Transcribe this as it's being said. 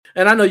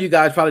And I know you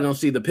guys probably don't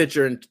see the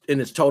picture in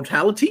its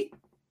totality,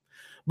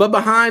 but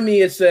behind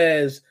me it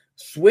says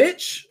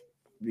Switch.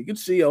 You can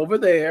see over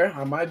there.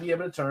 I might be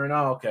able to turn.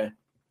 Oh, okay.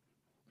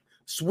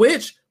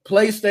 Switch,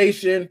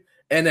 PlayStation,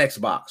 and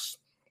Xbox.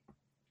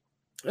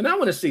 And I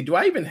want to see, do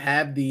I even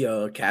have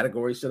the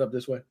category set up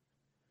this way?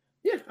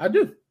 Yeah, I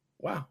do.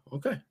 Wow.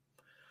 Okay.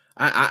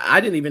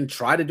 I didn't even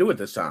try to do it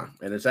this time,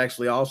 and it's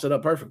actually all set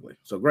up perfectly.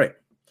 So great.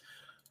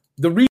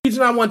 The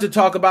reason I want to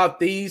talk about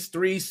these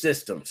three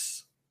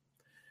systems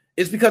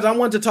is because I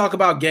want to talk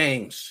about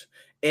games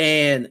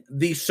and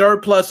the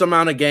surplus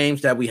amount of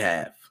games that we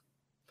have.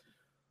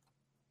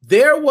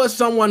 There was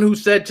someone who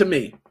said to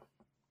me,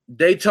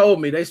 they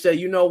told me, they said,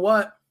 you know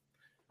what?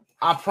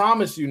 I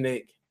promise you,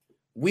 Nick,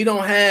 we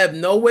don't have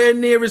nowhere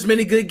near as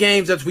many good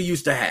games as we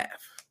used to have.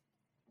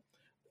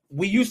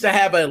 We used to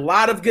have a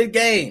lot of good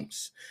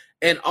games,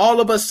 and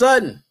all of a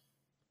sudden,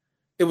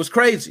 it was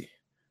crazy.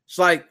 It's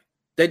like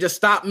they just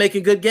stopped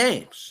making good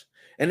games,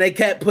 and they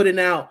kept putting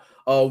out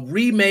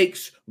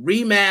remakes,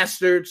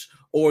 remasters,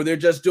 or they're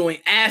just doing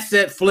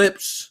asset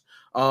flips.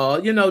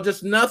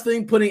 Just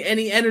nothing putting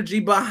any energy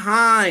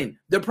behind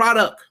the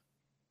product.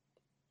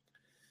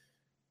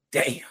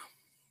 Damn.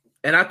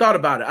 And I thought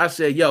about it. I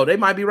said, yo, they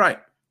might be right.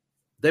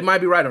 They might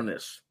be right on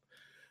this.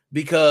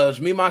 Because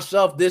me,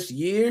 myself, this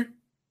year,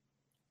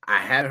 I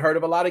hadn't heard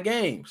of a lot of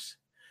games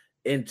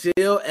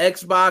until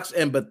Xbox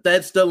and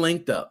Bethesda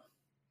linked up.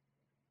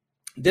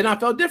 Then I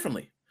felt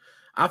differently.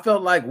 I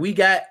felt like we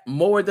got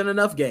more than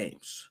enough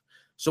games.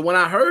 So when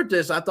I heard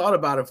this, I thought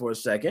about it for a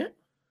second,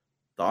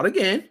 thought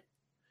again,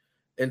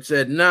 and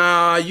said,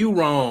 nah, you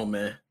wrong,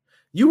 man.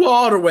 You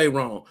all the way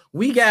wrong.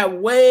 We got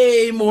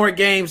way more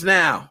games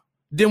now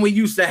than we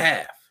used to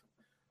have.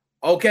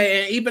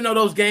 Okay, and even though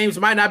those games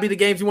might not be the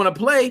games you want to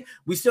play,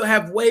 we still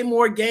have way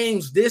more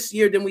games this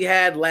year than we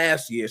had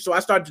last year. So I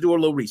started to do a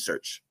little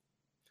research.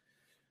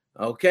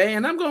 Okay,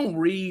 and I'm going to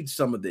read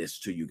some of this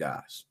to you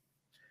guys.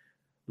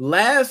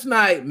 Last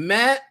night,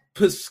 Matt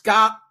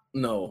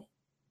Piscatelli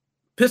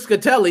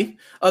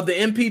of the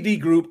MPD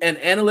Group, an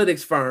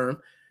analytics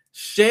firm,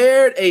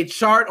 shared a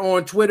chart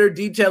on Twitter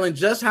detailing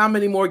just how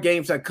many more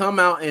games have come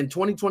out in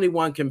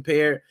 2021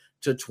 compared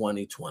to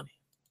 2020.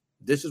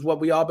 This is what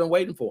we all been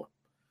waiting for.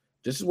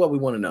 This is what we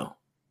want to know.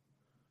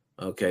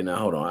 Okay, now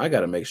hold on. I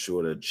got to make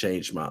sure to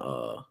change my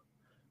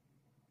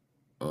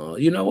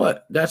you know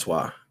what? That's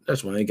why I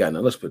ain't got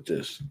nothing. Let's put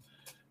this.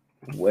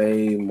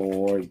 Way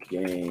more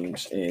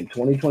games in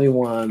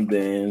 2021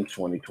 than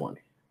 2020.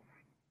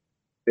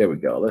 There we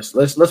go. Let's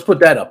put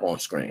that up on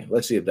screen.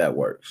 Let's see if that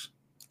works.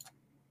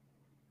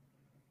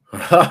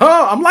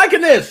 I'm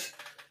liking this.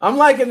 I'm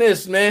liking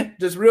this, man.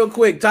 Just real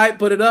quick. Type,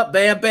 put it up.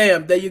 Bam,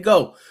 bam. There you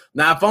go.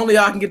 Now, if only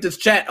I can get this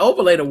chat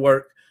overlay to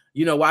work,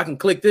 I can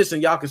click this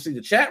and y'all can see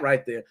the chat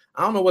right there.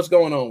 I don't know what's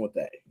going on with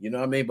that. You know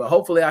what I mean? But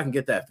hopefully I can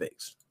get that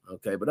fixed.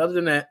 Okay. But other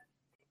than that,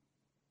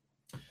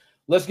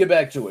 let's get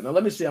back to it. Now,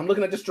 let me see. I'm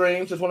looking at the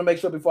streams. Just want to make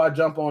sure before I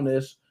jump on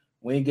this,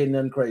 we ain't getting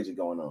nothing crazy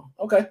going on.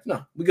 Okay.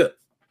 No, we good.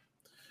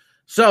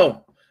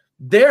 So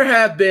there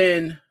have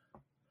been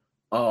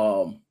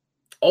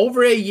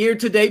over a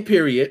year-to-date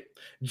period,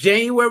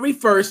 January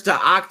 1st to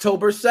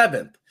October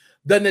 7th,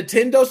 the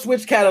Nintendo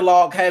Switch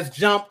catalog has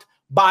jumped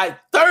by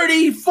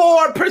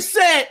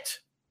 34%.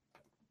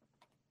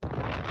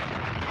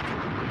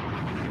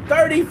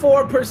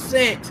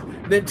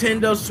 34%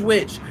 Nintendo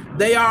Switch.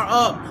 They are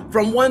up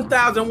from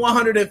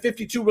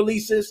 1,152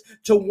 releases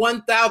to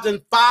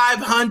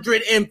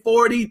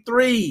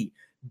 1,543.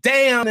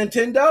 Damn,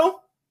 Nintendo.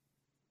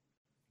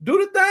 Do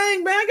the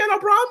thing, man. Got no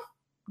problem.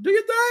 Do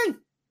your thing.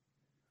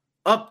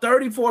 Up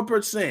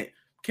 34%.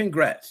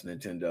 Congrats,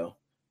 Nintendo.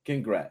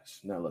 Congrats.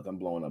 Now, look, I'm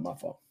blowing up my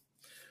phone.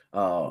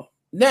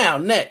 Now,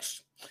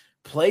 next.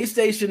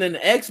 PlayStation and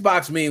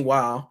Xbox,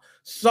 meanwhile,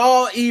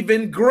 saw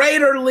even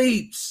greater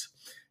leaps.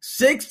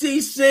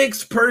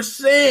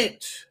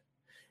 66%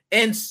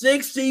 and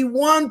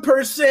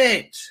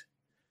 61%.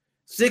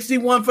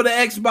 61 for the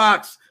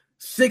Xbox,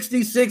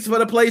 66 for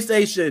the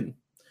PlayStation.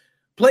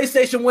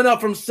 PlayStation went up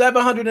from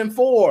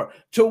 704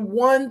 to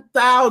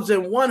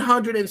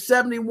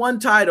 1,171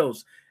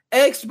 titles.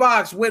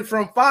 Xbox went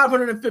from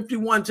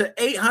 551 to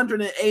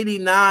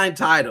 889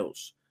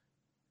 titles.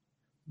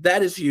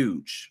 That is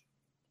huge.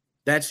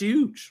 That's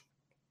huge.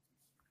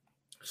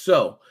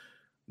 So,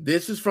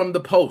 this is from the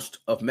post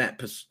of Matt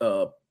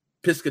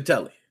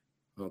Piscatelli.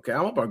 Okay, I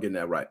hope I'm getting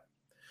that right.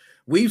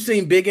 We've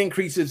seen big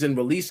increases in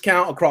release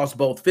count across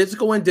both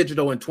physical and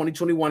digital in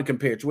 2021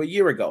 compared to a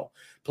year ago.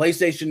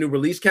 PlayStation new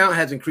release count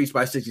has increased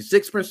by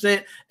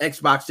 66%,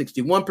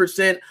 Xbox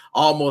 61%.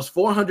 Almost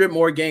 400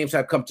 more games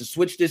have come to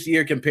Switch this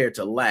year compared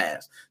to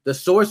last. The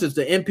source is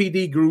the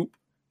MPD Group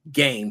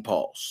Game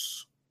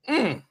Pulse.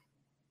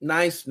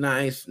 Nice.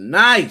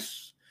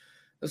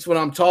 That's what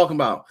I'm talking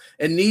about.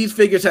 And these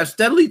figures have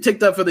steadily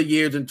ticked up for the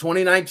years. In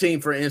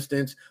 2019, for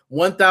instance,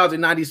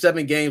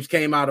 1,097 games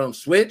came out on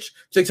Switch,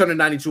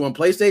 692 on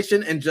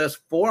PlayStation, and just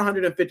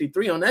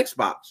 453 on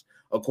Xbox,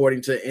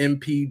 according to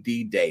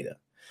MPD data.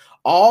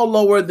 All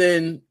lower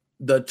than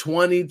the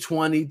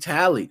 2020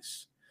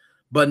 tallies,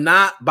 but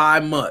not by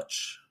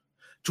much.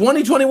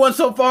 2021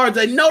 so far is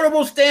a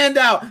notable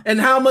standout in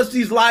how much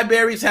these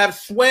libraries have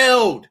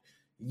swelled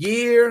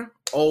year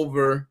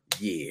over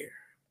year.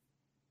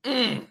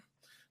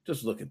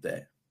 Just look at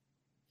that.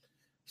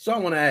 So I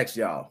want to ask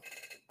y'all.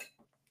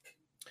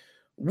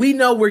 We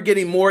know we're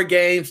getting more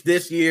games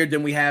this year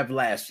than we have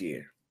last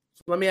year.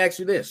 So let me ask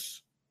you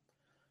this.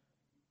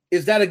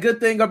 Is that a good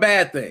thing or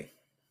bad thing?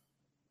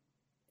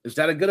 Is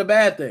that a good or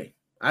bad thing?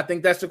 I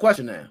think that's the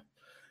question now.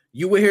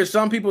 You will hear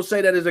some people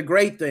say that is a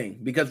great thing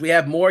because we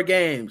have more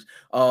games,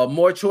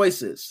 more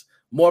choices,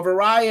 more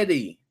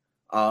variety.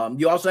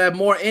 You also have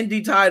more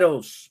indie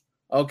titles.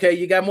 Okay,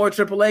 you got more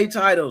AAA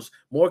titles,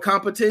 more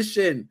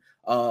competition.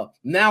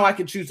 Now I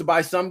can choose to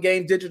buy some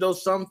game digital,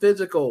 some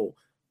physical.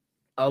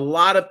 A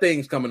lot of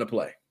things come into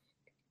play.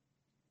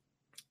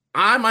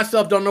 I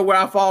myself don't know where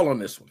I fall on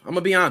this one. I'm going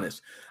to be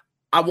honest.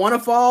 I want to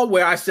fall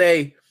where I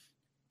say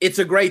it's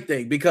a great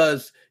thing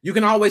because you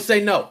can always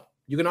say no.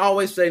 You can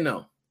always say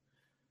no.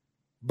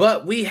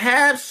 But we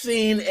have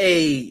seen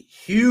a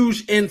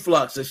huge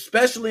influx,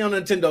 especially on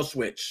Nintendo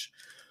Switch,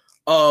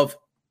 of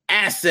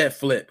asset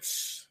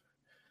flips.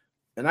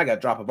 And I got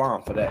to drop a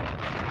bomb for that.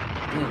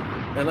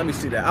 And let me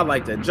see that. I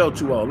like that. Joe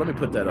 2.0. Let me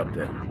put that up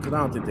there because I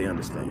don't think they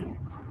understand.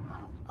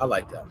 I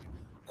like that.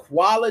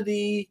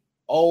 Quality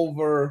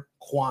over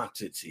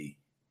quantity.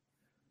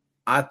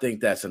 I think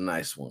that's a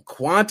nice one.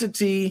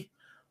 Quantity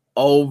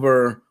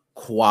over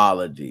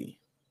quality.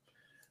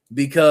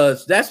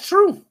 Because that's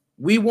true.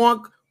 We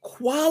want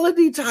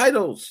quality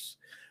titles.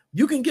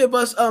 You can give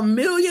us 1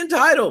 million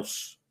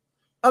titles.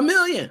 1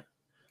 million.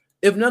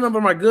 If none of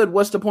them are good,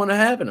 what's the point of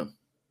having them?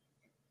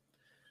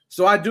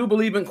 So I do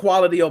believe in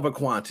quality over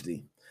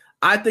quantity.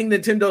 I think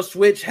Nintendo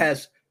Switch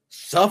has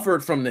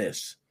suffered from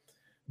this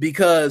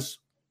because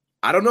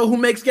I don't know who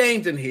makes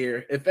games in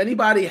here. If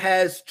anybody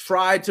has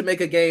tried to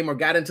make a game or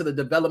got into the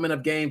development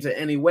of games in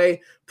any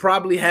way,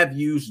 probably have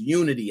used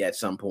Unity at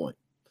some point.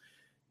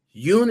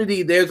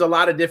 Unity, there's a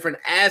lot of different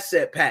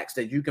asset packs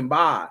that you can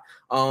buy.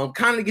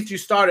 Kind of get you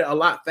started a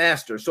lot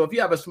faster. So if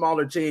you have a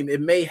smaller team, it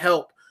may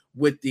help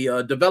with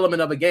the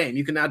development of a game.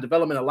 You can now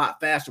develop it a lot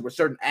faster with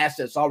certain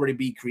assets already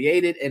be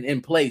created and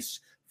in place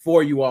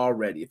for you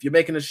already. If you're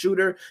making a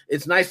shooter,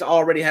 it's nice to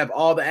already have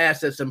all the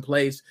assets in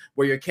place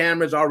where your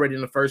camera's already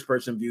in the first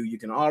person view. You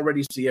can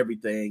already see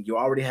everything. You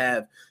already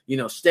have,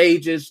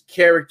 stages,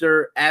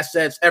 character,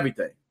 assets,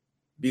 everything.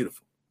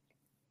 Beautiful.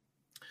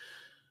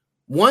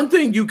 One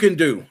thing you can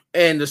do,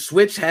 and the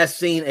Switch has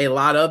seen a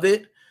lot of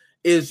it,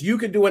 is you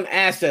can do an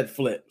asset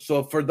flip.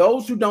 So for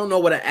those who don't know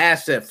what an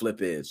asset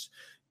flip is,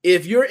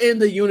 if you're in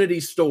the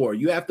Unity store,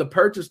 you have to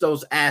purchase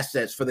those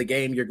assets for the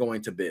game you're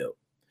going to build.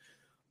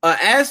 An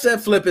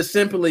asset flip is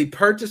simply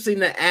purchasing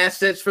the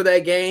assets for that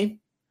game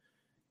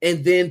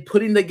and then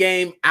putting the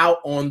game out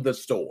on the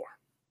store,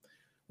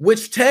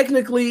 which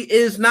technically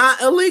is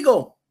not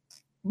illegal.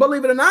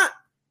 Believe it or not,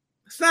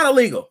 it's not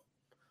illegal.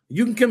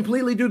 You can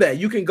completely do that.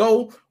 You can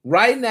go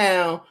right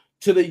now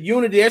to the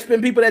Unity. There's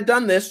been people that have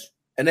done this,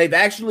 and they've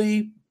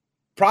actually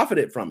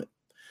profited from it.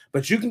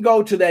 But you can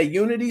go to that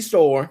Unity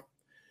store.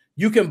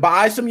 You can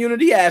buy some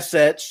Unity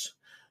assets.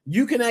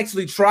 You can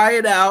actually try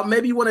it out.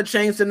 Maybe you want to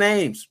change the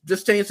names,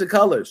 just change the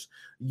colors.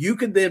 You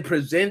can then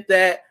present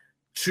that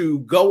to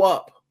go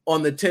up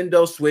on the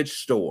Nintendo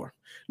Switch store.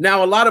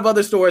 Now, a lot of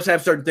other stores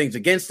have certain things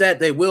against that.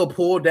 They will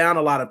pull down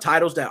a lot of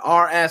titles that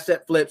are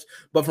asset flips.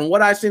 But from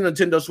what I've seen in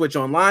the Nintendo Switch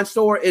Online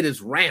store, it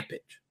is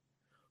rampant.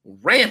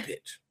 Rampant.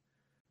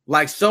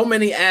 Like so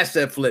many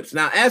asset flips.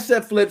 Now,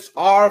 asset flips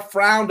are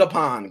frowned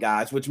upon,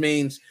 guys, which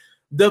means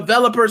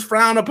developers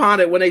frown upon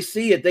it when they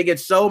see it. They get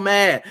so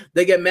mad.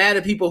 They get mad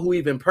at people who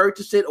even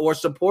purchase it or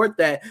support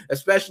that,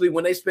 especially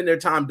when they spend their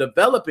time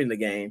developing the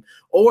game,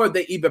 or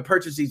they even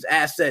purchase these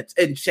assets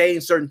and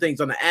change certain things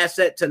on the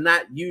asset to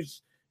not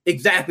use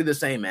exactly the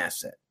same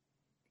asset.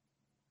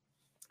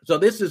 So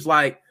this is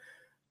like,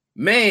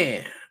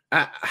 man,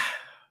 I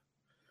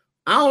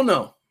don't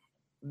know.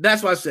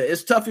 That's why I said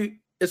it's toughy.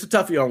 It's a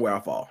toughie on where I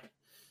fall.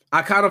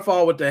 I kind of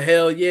fall with the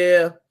hell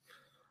yeah.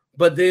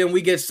 But then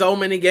we get so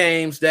many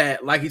games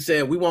that, like he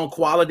said, we want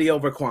quality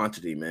over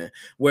quantity, man,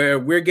 where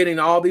we're getting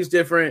all these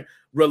different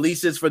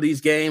releases for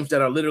these games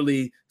that are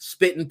literally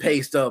spit and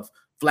paste of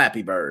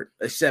Flappy Bird,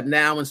 except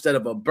now instead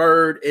of a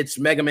bird, it's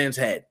Mega Man's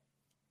head.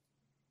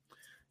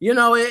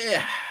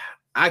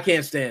 I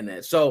can't stand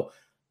that. So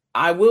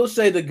I will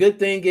say the good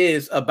thing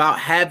is about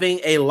having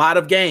a lot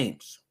of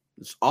games.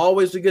 It's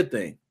always a good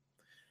thing.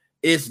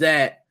 Is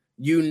that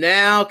you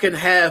now can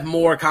have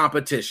more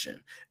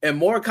competition. And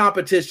more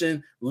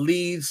competition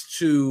leads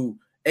to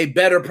a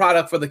better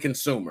product for the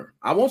consumer.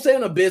 I won't say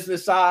on a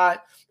business side.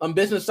 On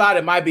business side,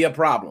 it might be a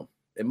problem.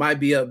 It might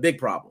be a big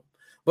problem.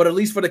 But at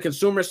least for the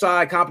consumer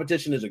side,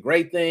 competition is a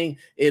great thing.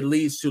 It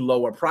leads to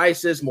lower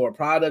prices, more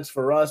products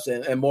for us,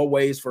 and more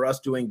ways for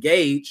us to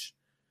engage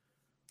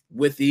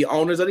with the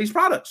owners of these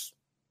products.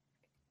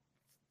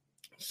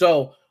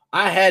 So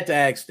I had to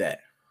ask that.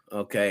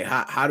 Okay,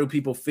 how do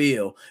people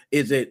feel?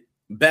 Is it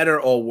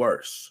better or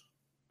worse?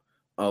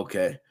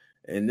 Okay.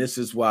 And this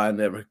is why I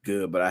never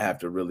good, but I have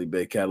to really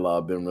big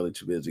catalog. Been really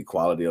too busy.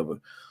 Quality over.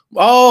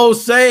 Oh,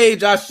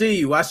 Sage, I see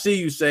you. I see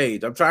you,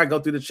 Sage. I'm trying to go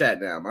through the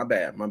chat now. My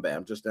bad.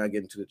 I'm just now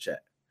getting to the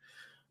chat.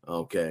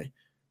 Okay.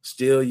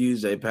 Still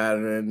use a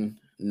pattern.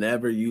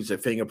 Never use a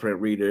fingerprint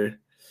reader.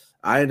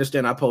 I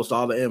understand I post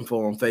all the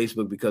info on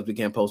Facebook because we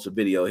can't post a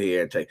video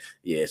here and take.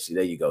 Yeah, see,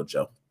 there you go,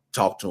 Joe.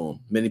 Talk to him.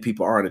 Many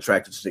people aren't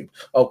attracted to single.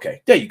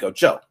 Okay, there you go,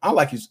 Joe. I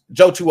like you.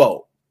 Joe too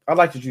old. I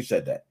like that you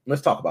said that.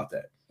 Let's talk about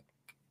that.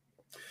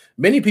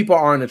 Many people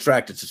aren't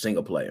attracted to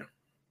single player.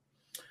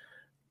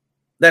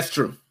 That's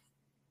true.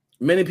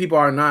 Many people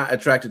are not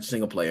attracted to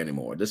single player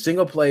anymore. The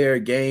single player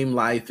game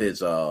life is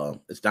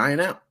dying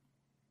out,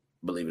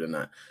 believe it or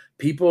not.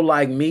 People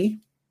like me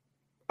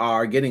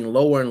are getting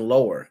lower and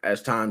lower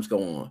as times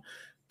go on.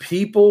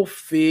 People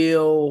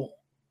feel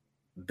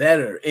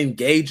better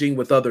engaging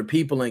with other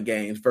people in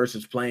games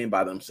versus playing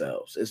by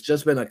themselves. It's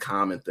just been a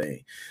common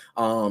thing.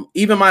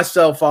 Even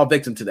myself fall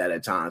victim to that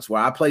at times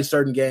where I play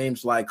certain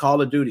games like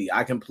Call of Duty.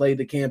 I can play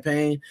the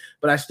campaign,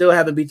 but I still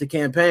haven't beat the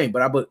campaign,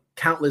 but I put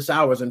countless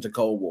hours into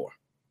Cold War.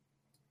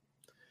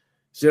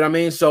 See what I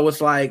mean? So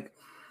it's like,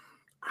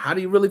 how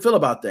do you really feel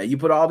about that? You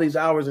put all these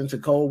hours into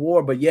Cold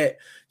War, but yet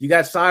you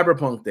got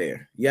Cyberpunk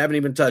there. You haven't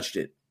even touched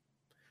it.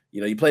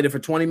 You know, you played it for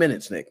 20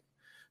 minutes, Nick.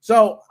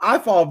 So I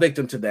fall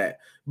victim to that.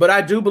 But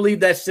I do believe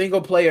that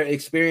single player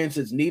experience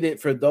is needed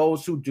for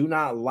those who do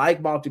not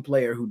like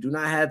multiplayer, who do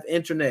not have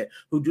internet,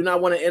 who do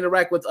not want to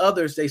interact with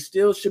others. They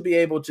still should be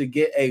able to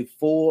get a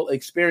full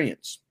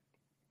experience.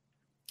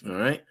 All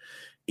right.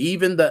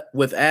 Even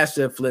with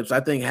asset flips, I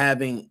think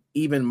having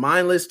even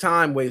mindless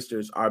time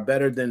wasters are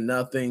better than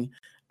nothing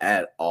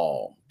at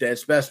all. Dead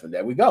specimen.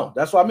 There we go.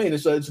 That's what I mean.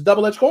 It's a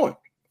double-edged coin.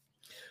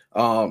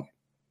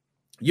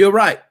 You're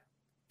right.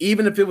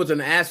 Even if it was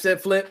an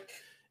asset flip,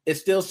 it's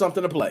still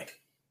something to play.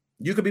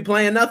 You could be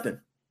playing nothing.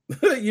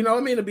 You know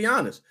what I mean? To be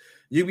honest,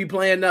 you'd be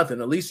playing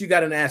nothing. At least you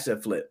got an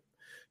asset flip.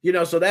 You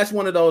know, so that's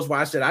one of those where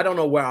I said, I don't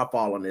know where I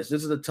fall on this.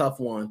 This is a tough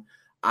one.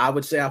 I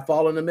would say I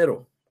fall in the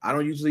middle. I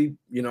don't usually,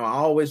 I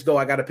always go,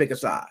 I got to pick a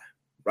side,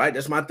 right?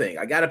 That's my thing.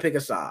 I got to pick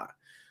a side.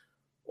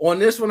 On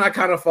this one, I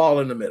kind of fall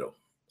in the middle.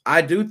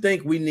 I do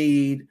think we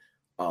need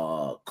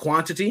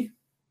quantity,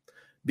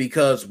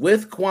 because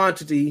with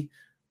quantity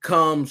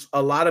comes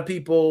a lot of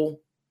people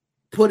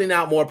putting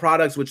out more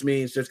products, which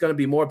means there's going to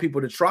be more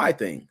people to try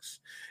things.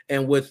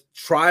 And with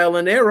trial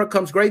and error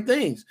comes great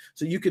things.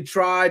 So you could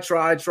try,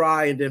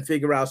 and then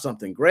figure out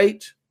something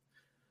great.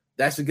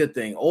 That's a good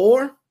thing.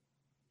 Or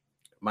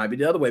might be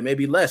the other way,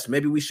 maybe less.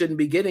 Maybe we shouldn't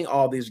be getting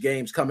all these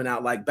games coming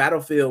out like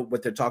Battlefield.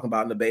 What they're talking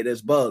about in the beta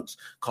is bugs.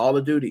 Call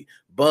of Duty,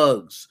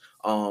 bugs.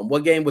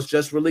 What game was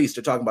just released?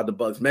 They're talking about the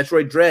bugs.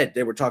 Metroid Dread,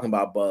 they were talking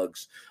about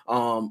bugs.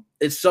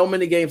 It's so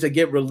many games that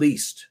get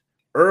released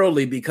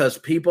early because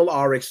people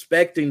are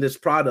expecting this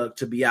product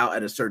to be out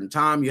at a certain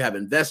time. You have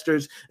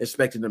investors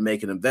expecting to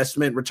make an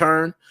investment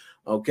return.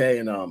 Okay.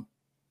 And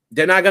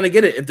they're not going to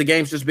get it if the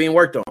game's just being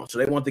worked on. So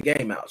they want the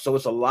game out. So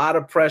it's a lot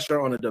of pressure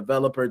on the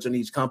developers and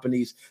these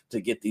companies to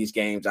get these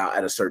games out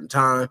at a certain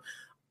time.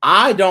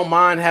 I don't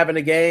mind having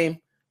a game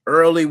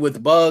early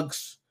with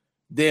bugs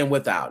than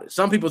without it.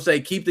 Some people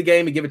say, keep the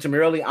game and give it to me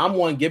early. I'm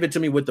one, give it to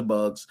me with the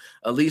bugs.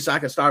 At least I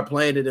can start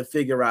playing it and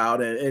figure out,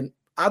 and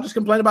I'll just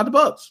complain about the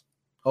bugs.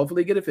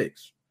 Hopefully get it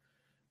fixed.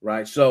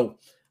 Right. So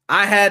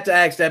I had to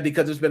ask that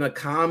because it's been a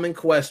common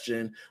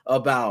question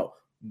about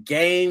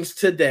games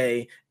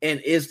today. And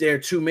is there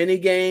too many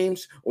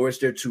games, or is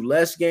there too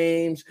less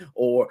games?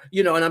 Or,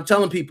 and I'm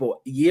telling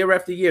people year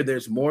after year,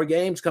 there's more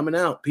games coming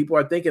out. People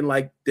are thinking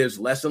like there's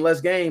less and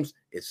less games.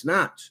 It's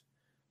not.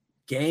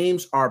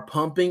 Games are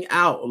pumping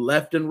out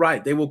left and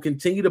right. They will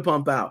continue to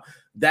pump out.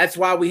 That's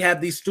why we have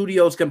these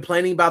studios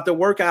complaining about their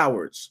work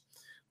hours.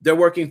 They're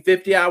working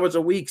 50 hours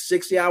a week,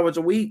 60 hours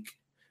a week,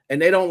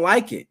 and they don't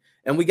like it.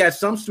 And we got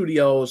some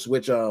studios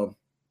which,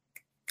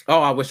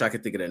 I wish I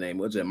could think of the name.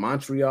 Was it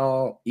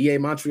Montreal? EA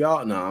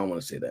Montreal? No, I don't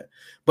want to say that.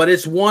 But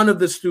it's one of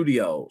the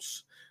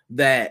studios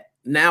that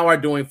now are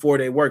doing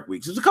 4-day work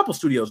weeks. There's a couple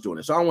studios doing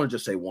it, so I don't want to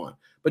just say one.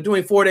 But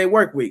doing 4-day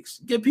work weeks,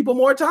 give people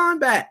more time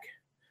back.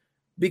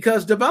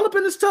 Because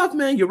developing is tough,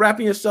 man. You're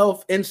wrapping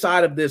yourself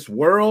inside of this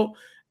world,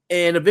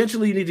 and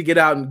eventually you need to get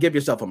out and give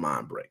yourself a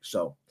mind break.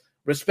 So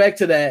respect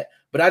to that.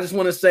 But I just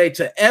want to say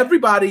to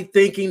everybody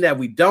thinking that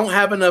we don't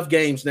have enough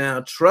games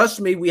now,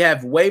 trust me, we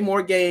have way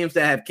more games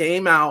that have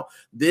came out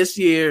this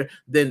year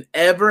than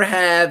ever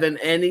have in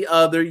any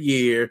other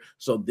year.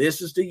 So this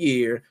is the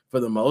year for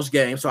the most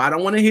games. So I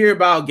don't want to hear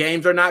about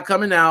games are not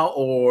coming out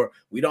or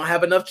we don't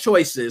have enough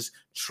choices.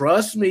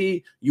 Trust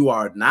me, you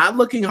are not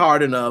looking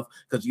hard enough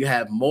because you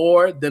have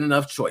more than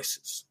enough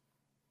choices.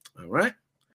 All right.